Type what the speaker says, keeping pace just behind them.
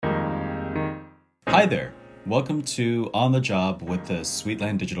Hi there. Welcome to On the Job with the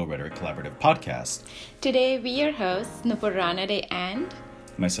Sweetland Digital Rhetoric Collaborative podcast. Today, we, your hosts, Nupur Ranade and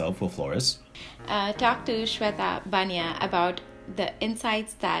Myself, Will Flores. Talk to Shweta Bania about the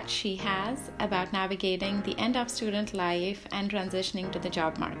insights that she has about navigating the end of student life and transitioning to the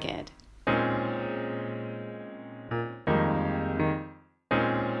job market.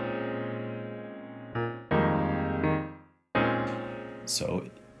 So,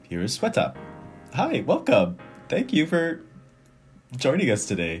 here is Shweta. Hi, welcome. Thank you for joining us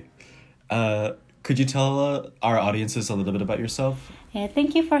today. Could you tell our audiences a little bit about yourself? Yeah,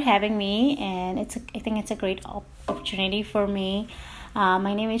 thank you for having me, and I think it's a great opportunity for me.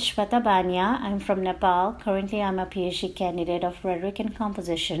 My name is Shweta Bania. I'm from Nepal. Currently, I'm a PhD candidate of rhetoric and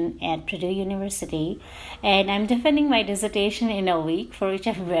composition at Purdue University, and I'm defending my dissertation in a week, for which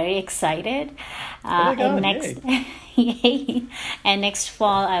I'm very excited. God, Yay! And next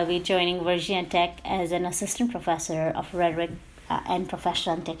fall, I'll be joining Virginia Tech as an assistant professor of rhetoric and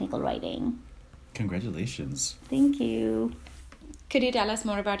professional and technical writing. Congratulations. Thank you. Could you tell us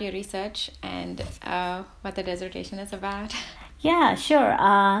more about your research and what the dissertation is about? Yeah, sure.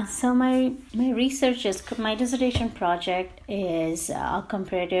 So my dissertation project is a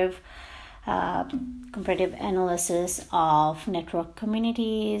comparative analysis of network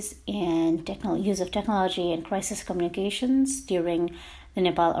communities and use of technology and crisis communications during the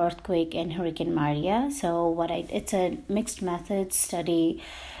Nepal earthquake and Hurricane Maria. So it's a mixed method study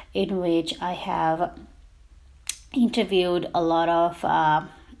in which I have interviewed a lot of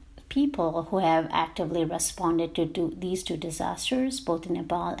people who have actively responded to these two disasters, both in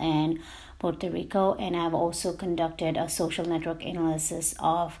Nepal and Puerto Rico, and I've also conducted a social network analysis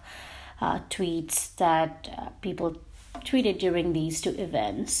of tweets that people tweeted during these two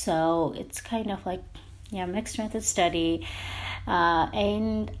events. So it's kind of like mixed method study.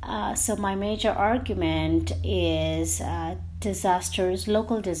 So my major argument is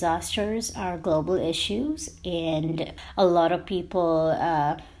local disasters are global issues, and a lot of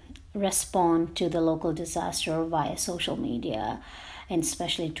people respond to the local disaster via social media, and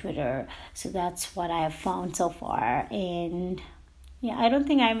especially Twitter. So that's what I have found so far. And I don't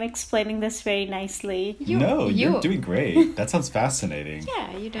think I'm explaining this very nicely. You're doing great. That sounds fascinating.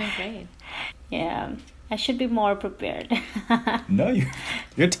 Yeah, you're doing great. Yeah, I should be more prepared. No,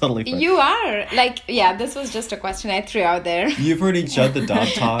 you're totally fine. You are. This was just a question I threw out there. You've already shut the dog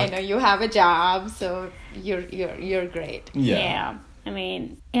talk. I know you have a job, so you're great. Yeah.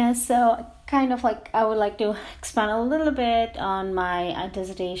 So kind of like I would like to expand a little bit on my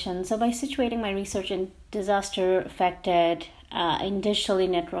dissertation. So by situating my research in disaster-affected in digitally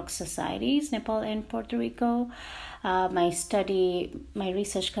networked societies, Nepal and Puerto Rico, my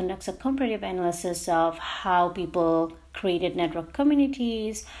research conducts a comparative analysis of how people created network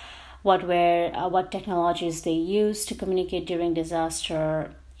communities, what technologies they used to communicate during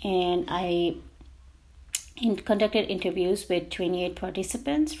disaster, and I conducted interviews with 28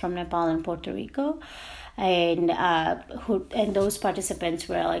 participants from Nepal and Puerto Rico, and those participants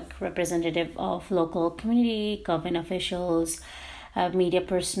were representative of local community, government officials, media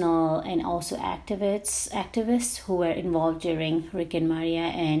personnel, and also activists who were involved during Hurricane Maria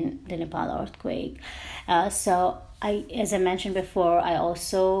and the Nepal earthquake. As I mentioned before, I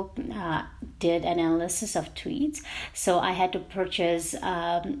also did an analysis of tweets. So I had to purchase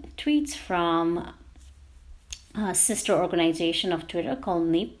tweets from a sister organization of Twitter called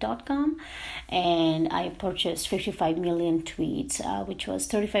Neat.com, and I purchased 55 million tweets, which was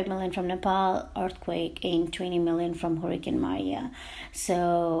 35 million from Nepal earthquake and 20 million from Hurricane Maria.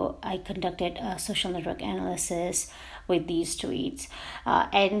 So I conducted a social network analysis with these tweets,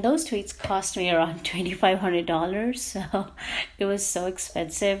 and those tweets cost me around $2,500. So it was so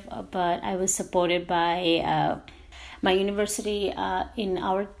expensive, but I was supported by my university in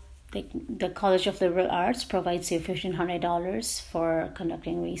our the College of Liberal Arts provides you $1,500 for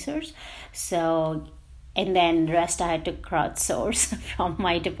conducting research. So, and then the rest I had to crowdsource from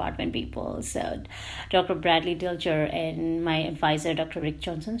my department people. So Dr. Bradley Dilger and my advisor, Dr. Rick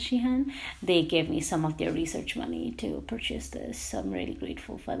Johnson Sheehan, they gave me some of their research money to purchase this. So I'm really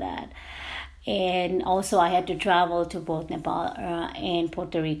grateful for that. And also I had to travel to both Nepal and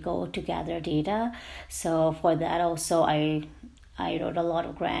Puerto Rico to gather data. So for that also I wrote a lot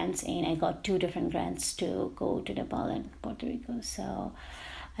of grants, and I got 2 different grants to go to Nepal and Puerto Rico. So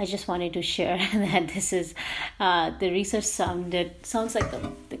I just wanted to share that this is the research sounds like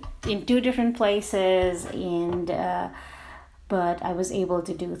in 2 different places, but I was able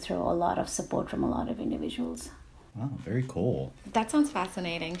to do through a lot of support from a lot of individuals. Oh, very cool. That sounds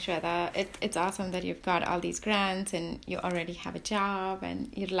fascinating, Shweta. It's awesome that you've got all these grants and you already have a job and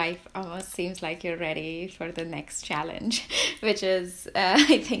your life almost seems like you're ready for the next challenge, which is,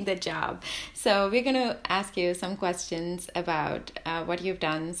 I think, the job. So we're going to ask you some questions about what you've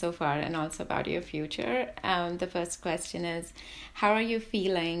done so far and also about your future. The first question is, how are you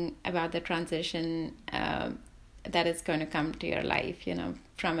feeling about the transition that is going to come to your life? You know,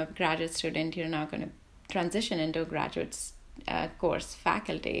 from a graduate student, you're now going to transition into graduate course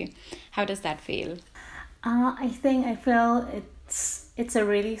faculty. How does that feel? I feel it's a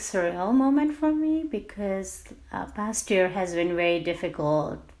really surreal moment for me because past year has been very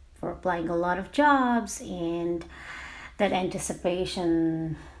difficult for applying a lot of jobs, and that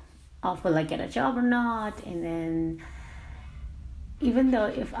anticipation of will I get a job or not, and then even though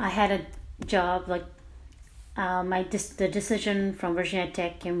if I had a job like the decision from Virginia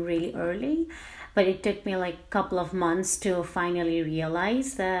Tech came really early, but it took me like a couple of months to finally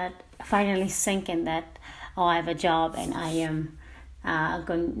realize that, finally sink in that, oh, I have a job and I am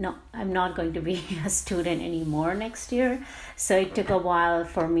I'm not going to be a student anymore next year. So it took a while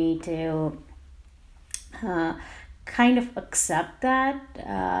for me to kind of accept that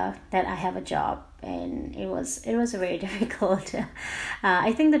I have a job, and it was very difficult.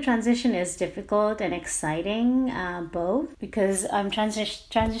 I think the transition is difficult and exciting, both, because I'm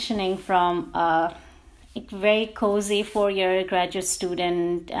transitioning from a very cozy 4-year graduate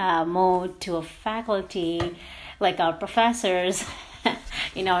student mode to a faculty, like our professors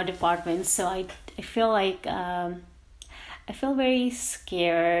in our department. So I feel like I feel very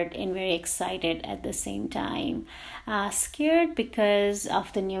scared and very excited at the same time. Scared because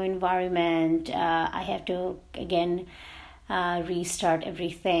of the new environment. I have to again restart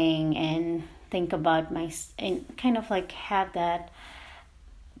everything and think about and kind of like have that.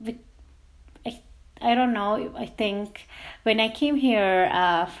 I don't know. I think when I came here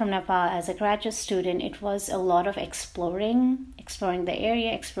from Nepal as a graduate student, it was a lot of exploring the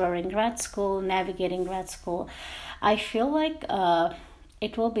area, exploring grad school, navigating grad school. I feel like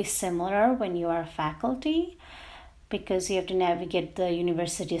it will be similar when you are faculty, because you have to navigate the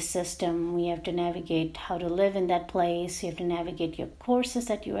university system. You have to navigate how to live in that place. You have to navigate your courses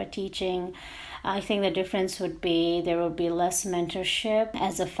that you are teaching. I think the difference would be there will be less mentorship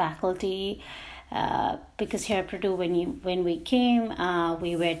as a faculty. Because here at Purdue, when we came,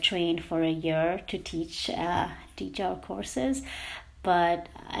 we were trained for a year to teach our courses. But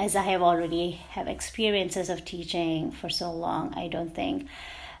as I have experiences of teaching for so long, I don't think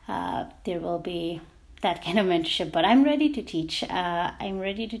there will be that kind of mentorship. But I'm ready to teach. I'm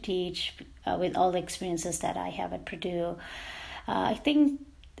ready to teach with all the experiences that I have at Purdue. I think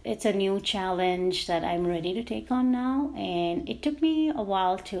it's a new challenge that I'm ready to take on now, and it took me a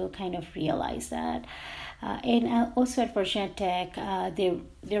while to kind of realize that. And also at Virginia Tech,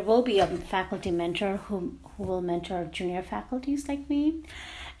 there will be a faculty mentor who will mentor junior faculties like me,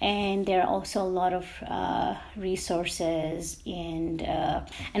 and there are also a lot of resources and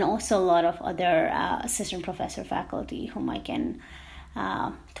also a lot of other assistant professor faculty whom I can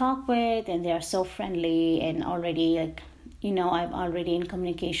talk with, and they are so friendly and already I'm already in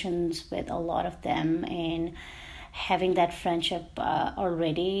communications with a lot of them, and having that friendship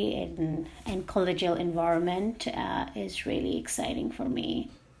already and collegial environment is really exciting for me.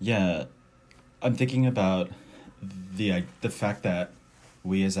 Yeah, I'm thinking about the fact that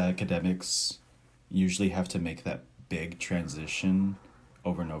we as academics usually have to make that big transition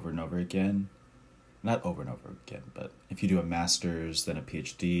over and over and over again. Not over and over again, but if you do a master's, then a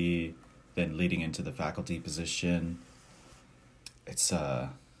PhD, then leading into the faculty position, it's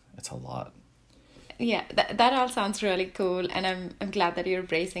a lot. Yeah, that all sounds really cool, and I'm glad that you're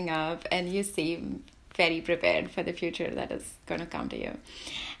bracing up and you seem very prepared for the future that is going to come to you.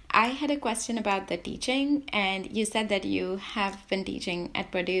 I had a question about the teaching, and you said that you have been teaching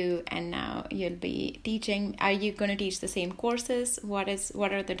at Purdue and now you'll be teaching. Are you going to teach the same courses? What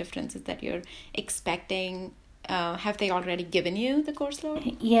are the differences that you're expecting? Have they already given you the course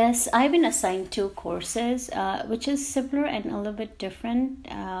load? Yes, I've been assigned 2 courses, which is similar and a little bit different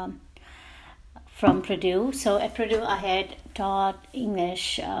from Purdue. So at Purdue, I had taught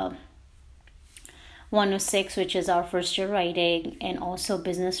English 106, which is our first year writing, and also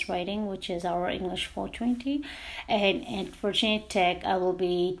business writing, which is our English 420. And at Virginia Tech, I will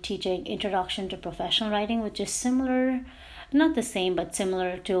be teaching Introduction to Professional Writing, which is similar, not the same, but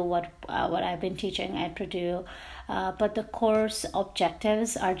similar to what I've been teaching at Purdue. but the course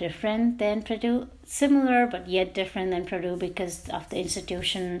objectives are different than Purdue, similar but yet different than Purdue because of the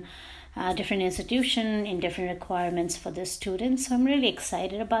institution, different institution and different requirements for the students. So I'm really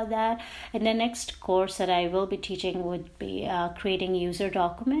excited about that. And the next course that I will be teaching would be creating user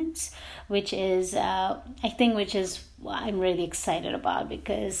documents, which is I'm really excited about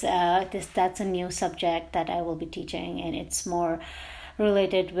because that's a new subject that I will be teaching, and it's more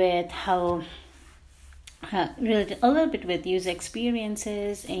related with how related a little bit with user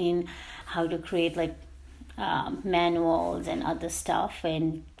experiences and how to create like manuals and other stuff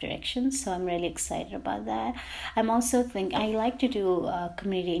and directions. So I'm really excited about that. I like to do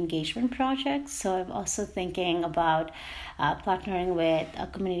community engagement projects. So I'm also thinking about partnering with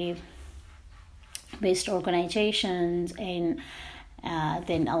community based organizations and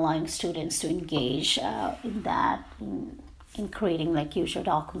then allowing students to engage in that in creating like user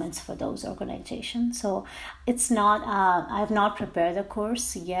documents for those organizations. So it's not I've not prepared the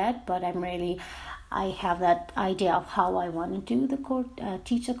course yet, but I have that idea of how I want to do the course,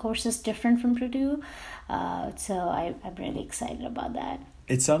 teach the courses different from Purdue. So I'm really excited about that.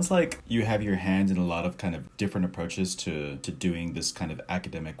 It sounds like you have your hand in a lot of kind of different approaches to doing this kind of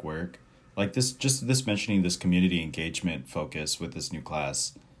academic work. Like this mentioning this community engagement focus with this new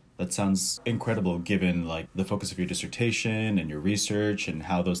class. That sounds incredible given like the focus of your dissertation and your research and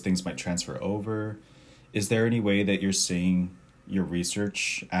how those things might transfer over. Is there any way that you're seeing your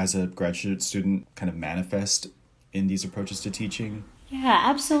research as a graduate student kind of manifest in these approaches to teaching? Yeah,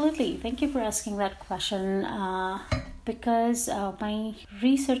 absolutely. Thank you for asking that question because my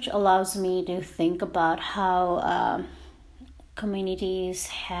research allows me to think about how communities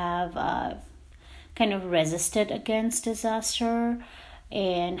have kind of resisted against disaster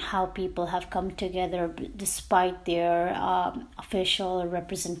and how people have come together despite their official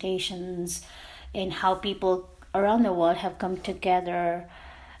representations, and how people around the world have come together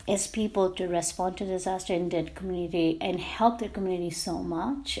as people to respond to disaster in their community and help their community so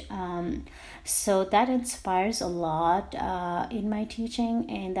much. So that inspires a lot in my teaching,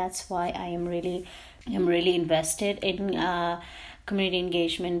 and that's why I'm really invested in community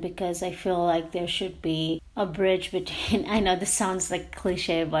engagement, because I feel like there should be a bridge between, I know this sounds like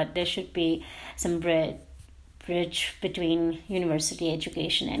cliche, but there should be some bridge between university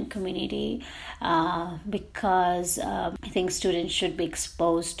education and community, because I think students should be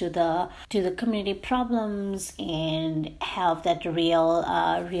exposed to the community problems and have that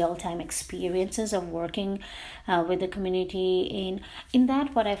real time experiences of working with the community. And in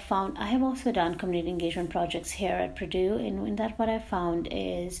that, what I found, I have also done community engagement projects here at Purdue, and in that what I found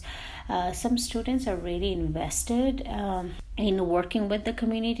is some students are really invested in working with the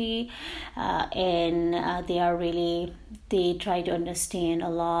community, and they try to understand a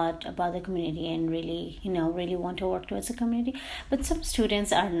lot about the community and really want to work towards the community. But some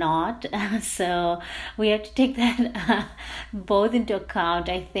students are not, so we have to take that both into account,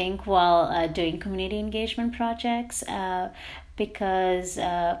 I think, while doing community engagement projects, because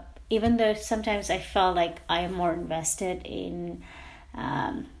even though sometimes I felt like I am more invested in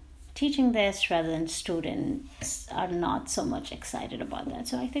teaching this rather than students are not so much excited about that.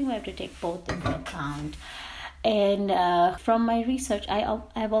 So I think we have to take both into account. And from my research,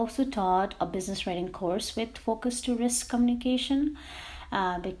 I've also taught a business writing course with focus to risk communication,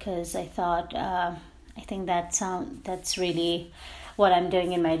 because I think that's really what I'm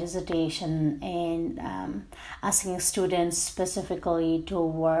doing in my dissertation, and asking students specifically to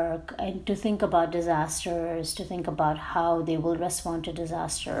work and to think about disasters, to think about how they will respond to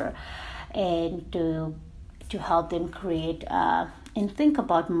disaster, and to help them create and think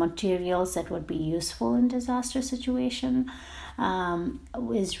about materials that would be useful in disaster situation.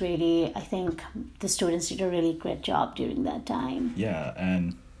 Is really, I think the students did a really great job during that time. Yeah,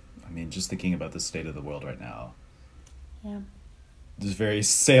 and I mean, just thinking about the state of the world right now. Yeah. This very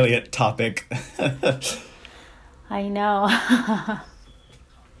salient topic. I know.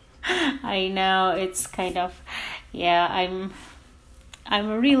 I know, it's kind of, yeah,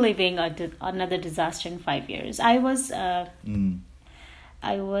 I'm reliving another disaster in 5 years. I was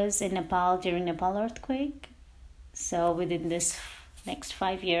in Nepal during Nepal earthquake. So within this next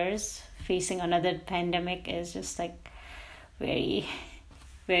 5 years, facing another pandemic is just like very,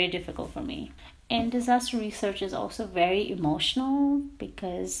 very difficult for me. And disaster research is also very emotional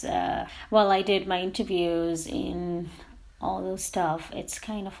because while I did my interviews and all those stuff, it's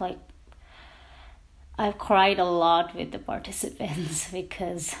kind of like I've cried a lot with the participants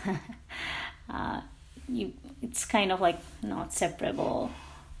because it's kind of like not separable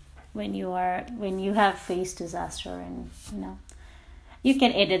when you have faced disaster, and you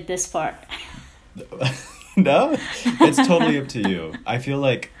can edit this part. No, it's totally up to you. I feel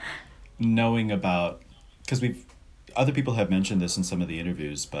like knowing about, because other people have mentioned this in some of the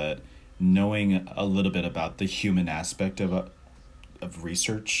interviews, but knowing a little bit about the human aspect of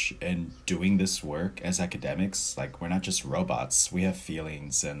research and doing this work as academics, like we're not just robots. We have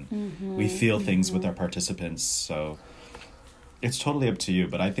feelings and we feel things with our participants. So it's totally up to you,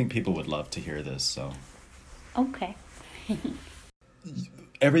 but I think people would love to hear this. So Okay.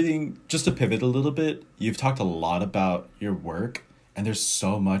 everything, just to pivot a little bit, you've talked a lot about your work and there's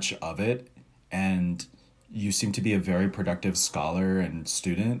so much of it, and you seem to be a very productive scholar and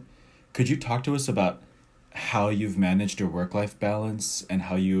student. Could you talk to us about how you've managed your work-life balance and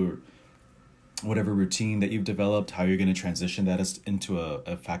how whatever routine that you've developed, how you're going to transition that into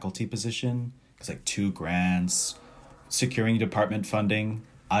a faculty position? It's like 2 grants, securing department funding.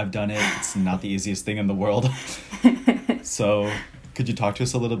 I've done it. It's not the easiest thing in the world. So could you talk to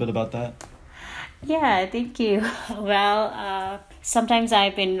us a little bit about that? Yeah, thank you. Well, sometimes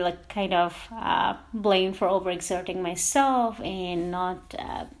I've been like kind of blamed for overexerting myself and not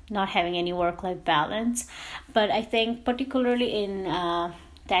having any work-life balance. But I think particularly in the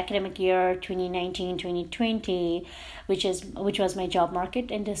academic year 2019-2020, which was my job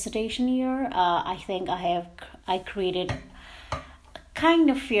market and dissertation year, I think I created kind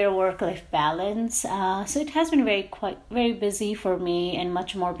of fair work-life balance. So it has been very busy for me, and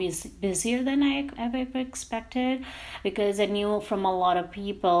much more busier than I've ever expected, because I knew from a lot of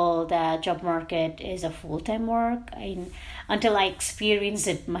people that job market is a full-time work. And until I experienced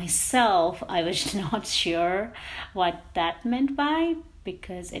it myself, I was not sure what that meant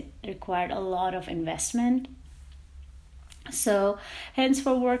because it required a lot of investment. So hence,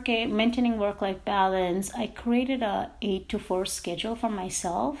 for maintaining work-life balance, I created a 8 to 4 schedule for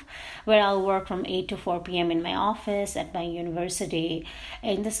myself, where I'll work from 8 to 4 p.m. in my office at my university.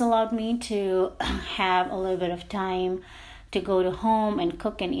 And this allowed me to have a little bit of time to go to home and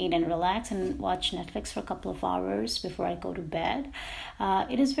cook and eat and relax and watch Netflix for a couple of hours before I go to bed.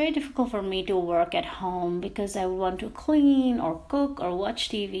 It is very difficult for me to work at home because I want to clean or cook or watch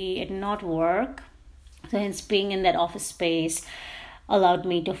TV and not work. So hence, being in that office space allowed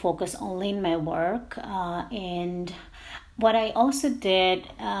me to focus only in my work. And what I also did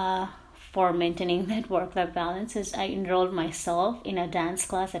for maintaining that work-life balance is I enrolled myself in a dance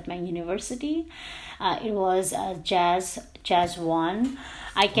class at my university. It was jazz 1.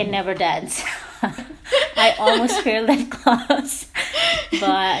 I can never dance. I almost failed that class,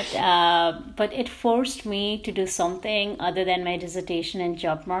 but it forced me to do something other than my dissertation and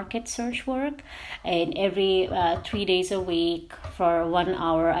job market search work. And every 3 days a week for 1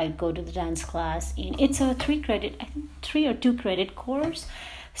 hour, I go to the dance class. And it's a 3 or 2 credit course.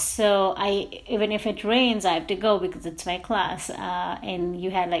 So even if it rains, I have to go because it's my class. And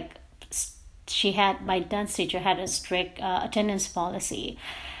you had my dance teacher had a strict attendance policy.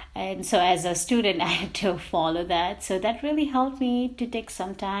 And so as a student, I had to follow that. So that really helped me to take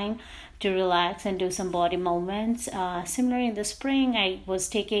some time to relax and do some body movements. Similarly, in the spring, I was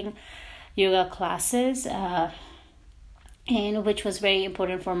taking yoga classes, and which was very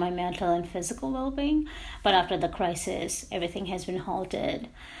important for my mental and physical well-being. But after the crisis, everything has been halted.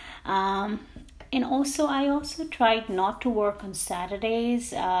 And also, I also tried not to work on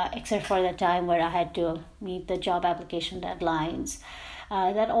Saturdays, except for the time where I had to meet the job application deadlines.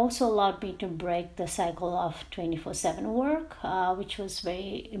 That also allowed me to break the cycle of 24/7 work, which was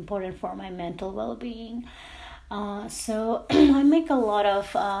very important for my mental well-being. So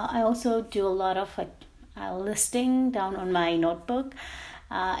I also do a lot of listing down on my notebook,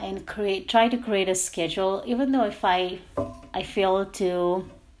 and try to create a schedule. Even though if I fail to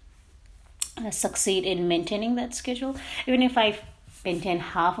succeed in maintaining that schedule, even if I maintain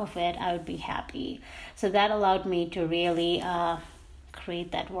half of it, I would be happy. So that allowed me to really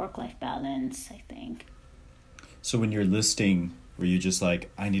create that work-life balance, I think. So when you're listing, were you just like,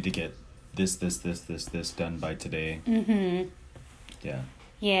 I need to get this done by today? Mm-hmm. Yeah.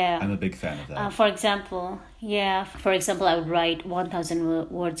 Yeah. I'm a big fan of that. For example, I would write 1,000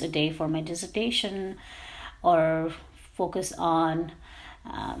 words a day for my dissertation, or focus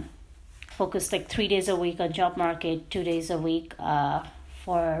like 3 days a week on job market, 2 days a week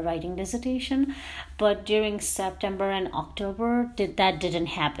for writing dissertation. But during September and October, that didn't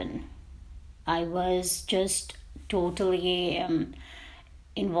happen. I was just totally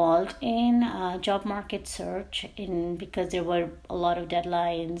involved in job market search, because there were a lot of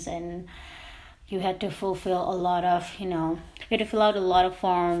deadlines, and you had to fulfill a lot of, you had to fill out a lot of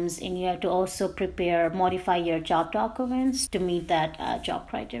forms, and you had to also modify your job documents to meet that job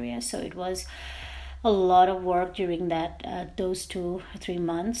criteria. So it was a lot of work during that those 2 or 3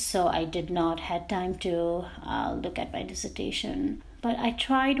 months, so I did not had time to look at my dissertation. But I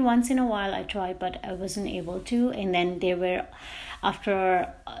tried once in a while. I tried, but I wasn't able to. And then there were,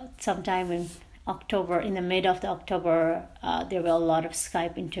 after sometime in October, in the mid of the October, there were a lot of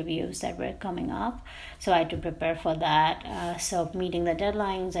Skype interviews that were coming up, so I had to prepare for that. So meeting the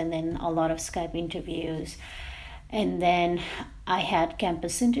deadlines, and then a lot of Skype interviews, and then I had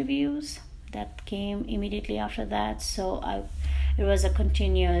campus interviews that came immediately after that. So it was a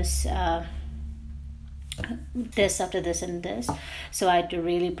continuous this after this and this, so I had to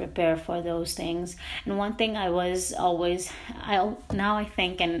really prepare for those things. And one thing I was always, now I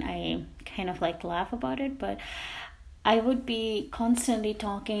think, and I kind of like laugh about it, but I would be constantly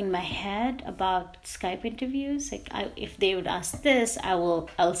talking in my head about Skype interviews. Like, if they would ask this,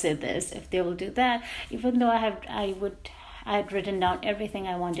 I'll say this. If they will do that, even though I had written down everything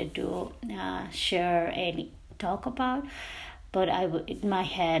I wanted to share and talk about, but in my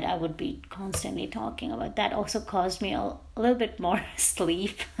head I would be constantly talking about that. Also caused me a little bit more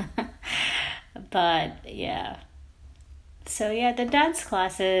sleep. But yeah. So yeah, the dance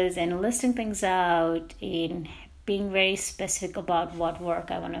classes and listing things out and being very specific about what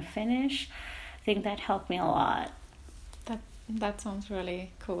work I want to finish, I think that helped me a lot. That sounds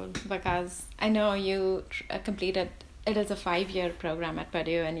really cool, because I know you completed, it is a 5-year program at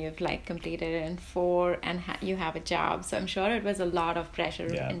Purdue, and you've like completed it in 4, and you have a job. So I'm sure it was a lot of pressure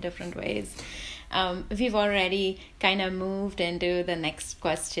in different ways. We've already kind of moved into the next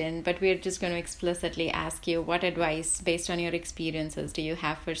question, but we're just going to explicitly ask you, what advice, based on your experiences, do you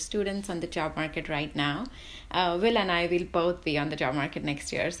have for students on the job market right now? Will and I will both be on the job market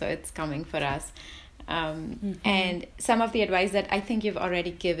next year, so it's coming for us. And some of the advice that I think you've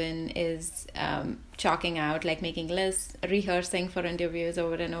already given is chalking out, like making lists, rehearsing for interviews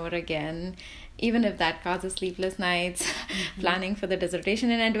over and over again, even if that causes sleepless nights, planning for the dissertation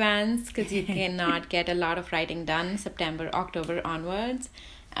in advance, because you cannot get a lot of writing done September, October onwards.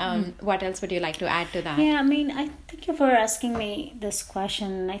 What else would you like to add to that? Yeah, I mean, I thank you for asking me this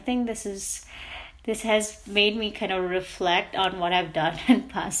question. I think this has made me kind of reflect on what I've done in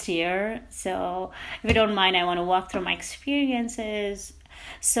past year. So if you don't mind, I want to walk through my experiences.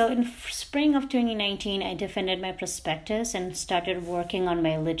 So in spring of 2019, I defended my prospectus and started working on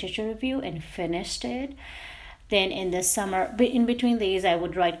my literature review and finished it. Then in the summer, in between these, I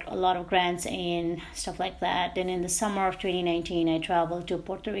would write a lot of grants and stuff like that. Then in the summer of 2019, I traveled to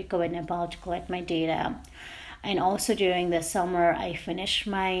Puerto Rico and Nepal to collect my data. And also during the summer, I finished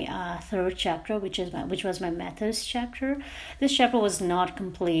my 3rd chapter, which was my methods chapter. This chapter was not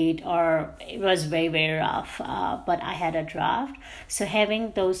complete, or it was very, very rough, but I had a draft. So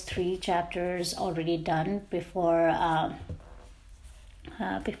having those 3 chapters already done before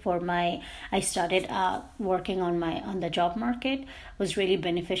I started working on the job market was really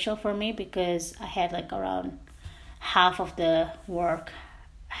beneficial for me, because I had like around half of the work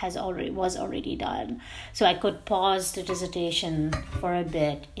was already done, so I could pause the dissertation for a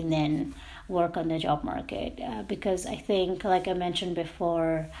bit and then work on the job market, because I think, like I mentioned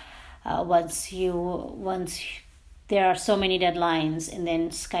before, once there are so many deadlines, and then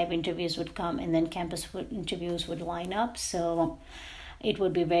Skype interviews would come, and then campus interviews would line up, so it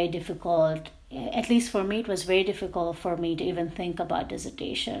would be very difficult. At least for me, it was very difficult for me to even think about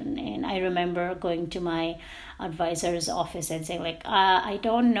dissertation. And I remember going to my advisor's office and saying, like, I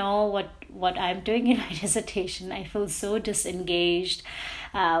don't know what I'm doing in my dissertation. I feel so disengaged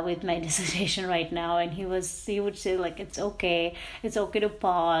with my dissertation right now. And he would say, like, it's okay to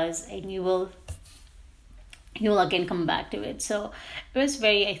pause, and you will again come back to it. So it was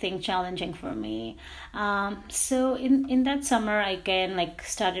very, I think, challenging for me. So in that summer, I again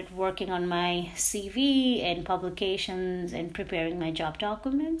started working on my CV and publications and preparing my job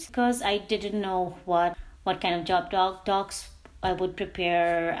documents, because I didn't know what kind of job docs I would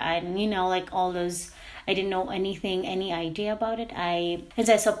prepare, and all those. I didn't know any idea about it. I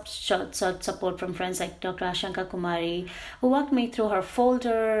sought support from friends like Dr. Ashanka Kumari, who walked me through her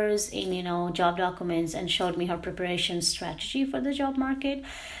folders in job documents and showed me her preparation strategy for the job market.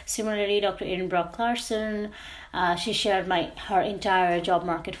 Similarly, Dr. Erin Brock Clarkson, she shared her entire job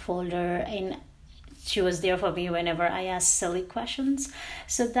market folder, and she was there for me whenever I asked silly questions.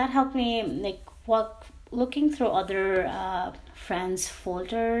 So that helped me looking through other friends'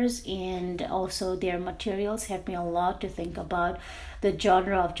 folders and also their materials helped me a lot to think about the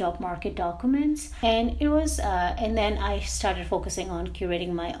genre of job market documents. And it was, and then I started focusing on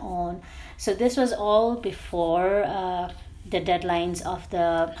curating my own. So this was all before the deadlines of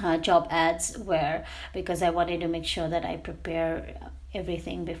the job ads were, because I wanted to make sure that I prepare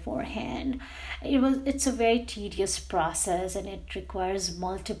everything beforehand. It's a very tedious process, and it requires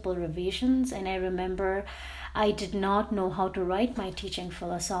multiple revisions. And I remember I did not know how to write my teaching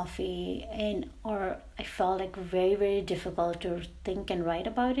philosophy, and or I felt like very, very difficult to think and write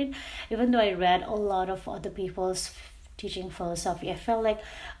about it. Even though I read a lot of other people's teaching philosophy, I felt like,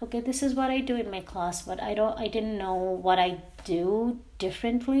 okay, this is what I do in my class, but I didn't know what I do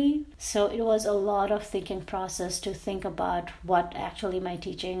differently. So it was a lot of thinking process to think about what actually my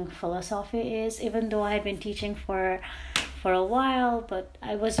teaching philosophy is, even though I had been teaching for a while, but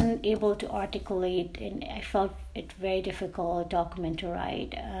I wasn't able to articulate, and I felt it very difficult document to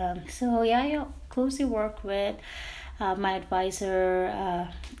write. So yeah, I closely work with my advisor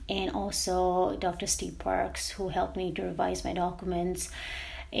and also Dr. Steve Parks, who helped me to revise my documents.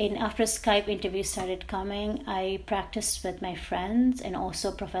 And after Skype interviews started coming, I practiced with my friends and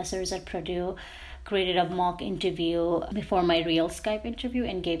also professors at Purdue, created a mock interview before my real Skype interview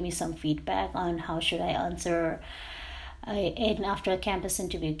and gave me some feedback on how should I answer. And after a campus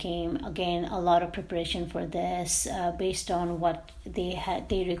interview came, again, a lot of preparation for this based on what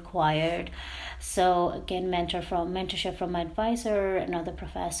they required. So again, mentorship from my advisor and other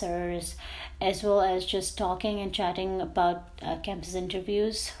professors, as well as just talking and chatting about campus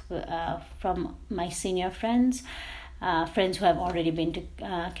interviews from my senior friends. Friends who have already been to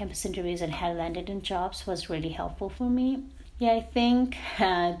campus interviews and had landed in jobs was really helpful for me. Yeah, I think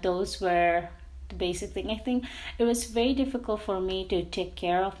those were the basic thing. I think it was very difficult for me to take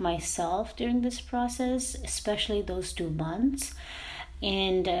care of myself during this process, especially those 2 months.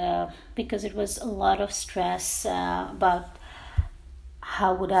 And because it was a lot of stress about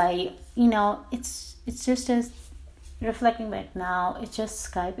how would I, it's just as reflecting back now, it's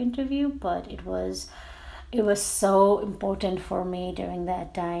just Skype interview, but it was so important for me during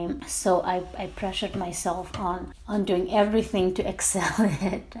that time. So I pressured myself on doing everything to excel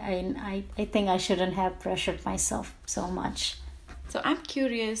in it. I think I shouldn't have pressured myself so much. So I'm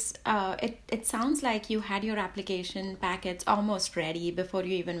curious, it sounds like you had your application packets almost ready before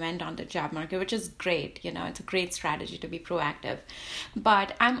you even went on the job market, which is great. It's a great strategy to be proactive.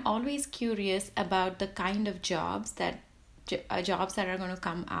 But I'm always curious about the kind of jobs that are going to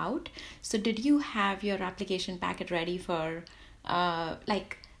come out. So did you have your application packet ready for,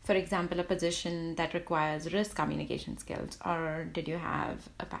 for example, a position that requires risk communication skills, or did you have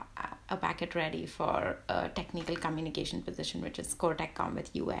a packet ready for a technical communication position, which is core tech com with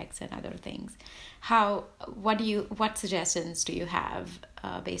UX and other things? What suggestions do you have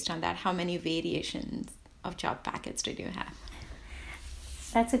based on that? How many variations of job packets did you have?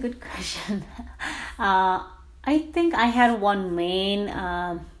 That's a good question. I think I had one main.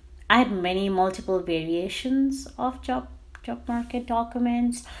 I had multiple variations of job market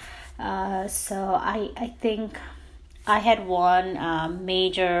documents. So I think I had one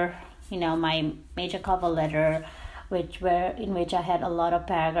major, my major cover letter, in which I had a lot of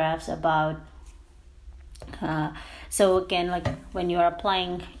paragraphs about. So again, like when you're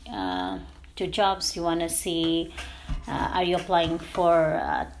applying to jobs, you want to see, are you applying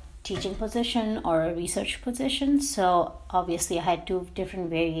for teaching position or a research position? So obviously I had 2 different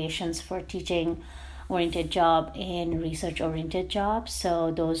variations for teaching oriented job and research oriented job.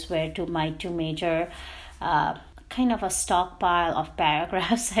 So those were my two major kind of a stockpile of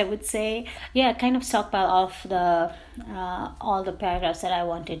paragraphs, I would say. Yeah, kind of stockpile of the all the paragraphs that I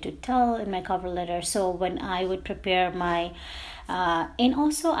wanted to tell in my cover letter. So when I would prepare my and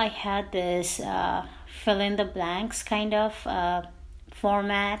also I had this fill in the blanks kind of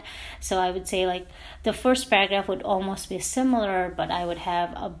format. So I would say like the first paragraph would almost be similar, but I would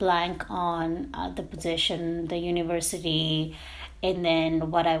have a blank on the position, the university, and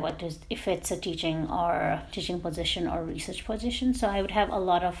then what I want to, if it's a teaching position or research position. So I would have a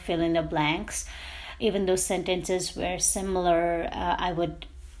lot of fill in the blanks. Even though sentences were similar, I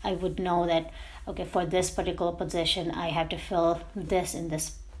would know that, okay, for this particular position I have to fill this in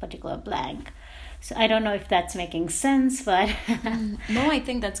this particular blank. So I don't know if that's making sense, but no, I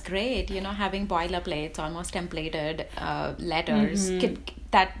think that's great. Having boilerplates, almost templated letters,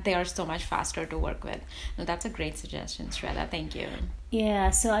 that they are so much faster to work with. No, that's a great suggestion, Shweta. Thank you. Yeah,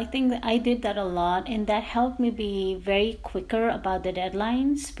 so I think that I did that a lot, and that helped me be very quicker about the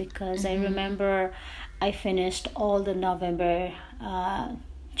deadlines, because I remember I finished all the November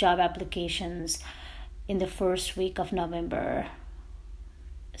job applications in the first week of November.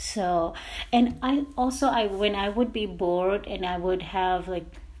 So, and I when I would be bored and I would have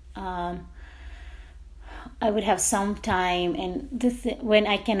I would have some time, and when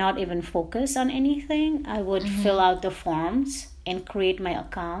I cannot even focus on anything, I would fill out the forms and create my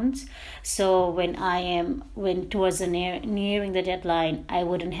accounts. So when towards the nearing the deadline, I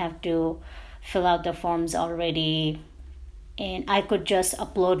wouldn't have to fill out the forms already, and I could just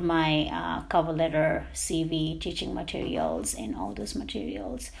upload my cover letter, CV, teaching materials, and all those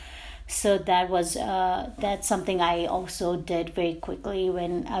materials. So that's something I also did very quickly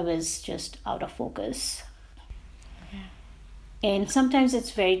when I was just out of focus. And sometimes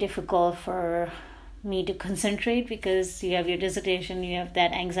it's very difficult for me to concentrate because you have your dissertation, you have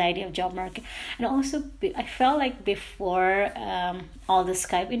that anxiety of job market. And also I felt like before all the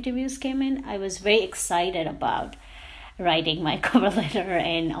Skype interviews came in, I was very excited about writing my cover letter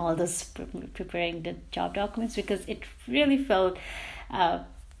and all this preparing the job documents, because it really felt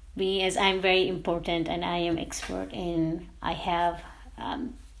me as I'm very important and I am expert in, I have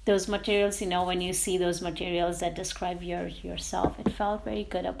those materials, when you see those materials that describe yourself, I felt very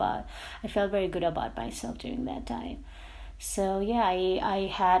good about myself during that time. So yeah,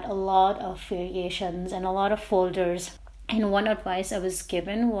 I had a lot of variations and a lot of folders. And one advice I was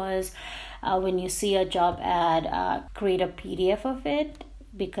given was when you see a job ad, create a PDF of it,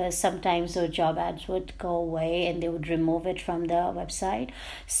 because sometimes those job ads would go away and they would remove it from the website.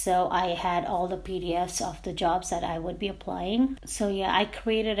 So I had all the PDFs of the jobs that I would be applying. So yeah, I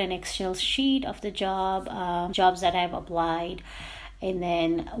created an Excel sheet of the jobs that I've applied, and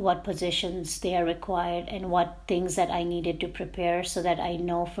then what positions they are required and what things that I needed to prepare, so that I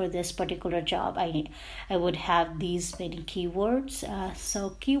know for this particular job I would have these many keywords.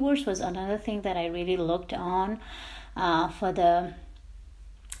 So keywords was another thing that I really looked on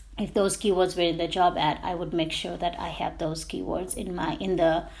if those keywords were in the job ad, I would make sure that I have those keywords in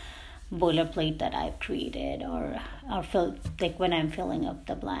the boilerplate that I've created, or fill, like when I'm filling up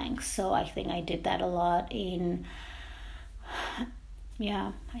the blanks. So I think I did that a lot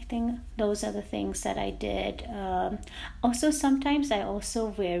I think those are the things that I did. Also, sometimes I also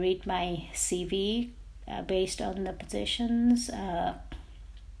varied my CV based on the positions,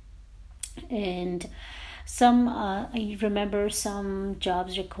 and I remember some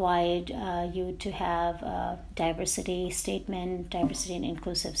jobs required you to have a diversity and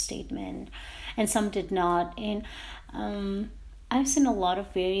inclusive statement, and some did not. And I've seen a lot of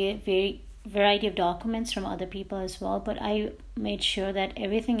variety of documents from other people as well, but I made sure that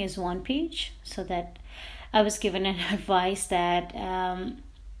everything is one page, so that I was given an advice that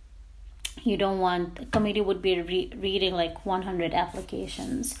you don't want, the committee would be reading like 100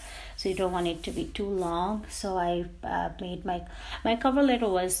 applications, so you don't want it to be too long. So I made my cover letter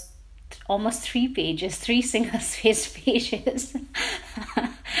was almost 3 pages, 3 single-spaced pages.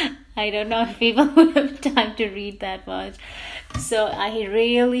 I don't know if people would have time to read that much. So I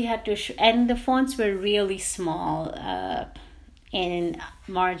really had to, and the fonts were really small, and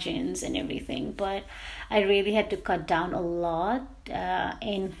margins and everything, but I really had to cut down a lot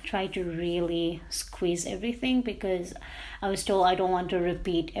and try to really squeeze everything, because I was told I don't want to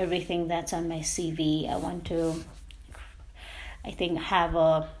repeat everything that's on my CV. I want to, I think, have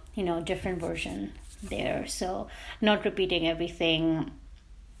a different version there. So not repeating everything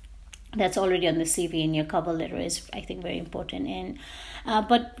that's already on the CV in your cover letter is, I think, very important. And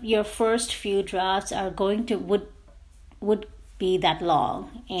but your first few drafts are going to would be that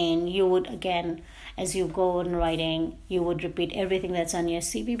long, and you would, again, as you go on writing, you would repeat everything that's on your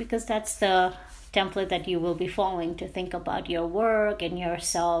CV, because that's the template that you will be following to think about your work and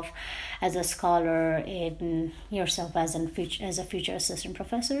yourself as a scholar and yourself as a future assistant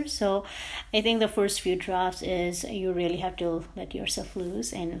professor. So I think the first few drafts is you really have to let yourself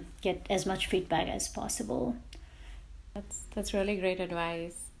loose and get as much feedback as possible. That's really great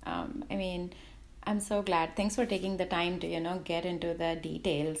advice. I'm so glad. Thanks for taking the time to, get into the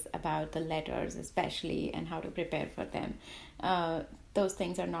details about the letters, especially, and how to prepare for them. Those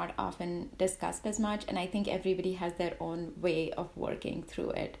things are not often discussed as much, and I think everybody has their own way of working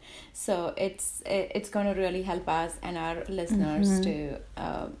through it. So it's going to really help us and our listeners to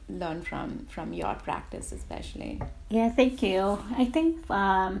learn from your practice, especially. Yeah, thank you. I think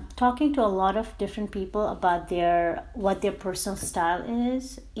talking to a lot of different people about what their personal style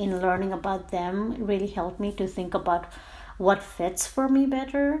is, in learning about them, really helped me to think about what fits for me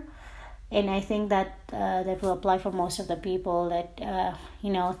better. And I think that that will apply for most of the people, that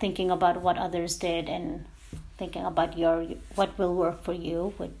thinking about what others did and thinking about what will work for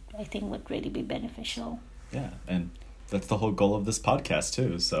you would really be beneficial. Yeah, and that's the whole goal of this podcast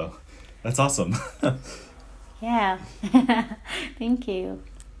too. So that's awesome. Yeah. Thank you.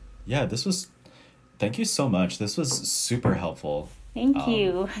 Yeah, thank you so much. This was super helpful. Thank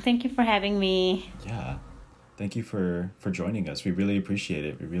you. Thank you for having me. Yeah. Thank you for joining us. We really appreciate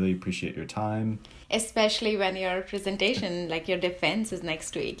it. We really appreciate your time. Especially when your presentation, like your defense, is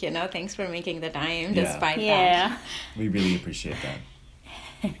next week. Thanks for making the time despite that. Yeah. We really appreciate that.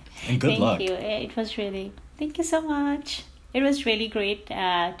 And good luck. Thank you. It was really, thank you so much. It was really great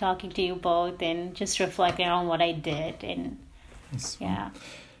talking to you both and just reflecting on what I did. And Nice. yeah.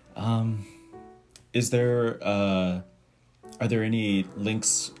 Are there any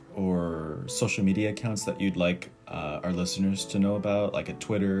links or social media accounts that you'd like our listeners to know about, like a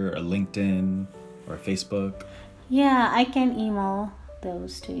Twitter, a LinkedIn, or a Facebook? Yeah, I can email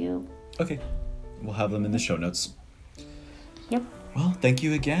those to you. Okay. We'll have them in the show notes. Yep. Well, thank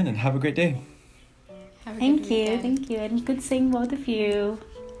you again and have a great day. Have a Thank good you. weekend. Thank you. And good seeing both of you.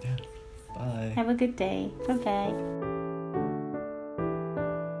 Yeah. Bye. Have a good day. Bye-bye.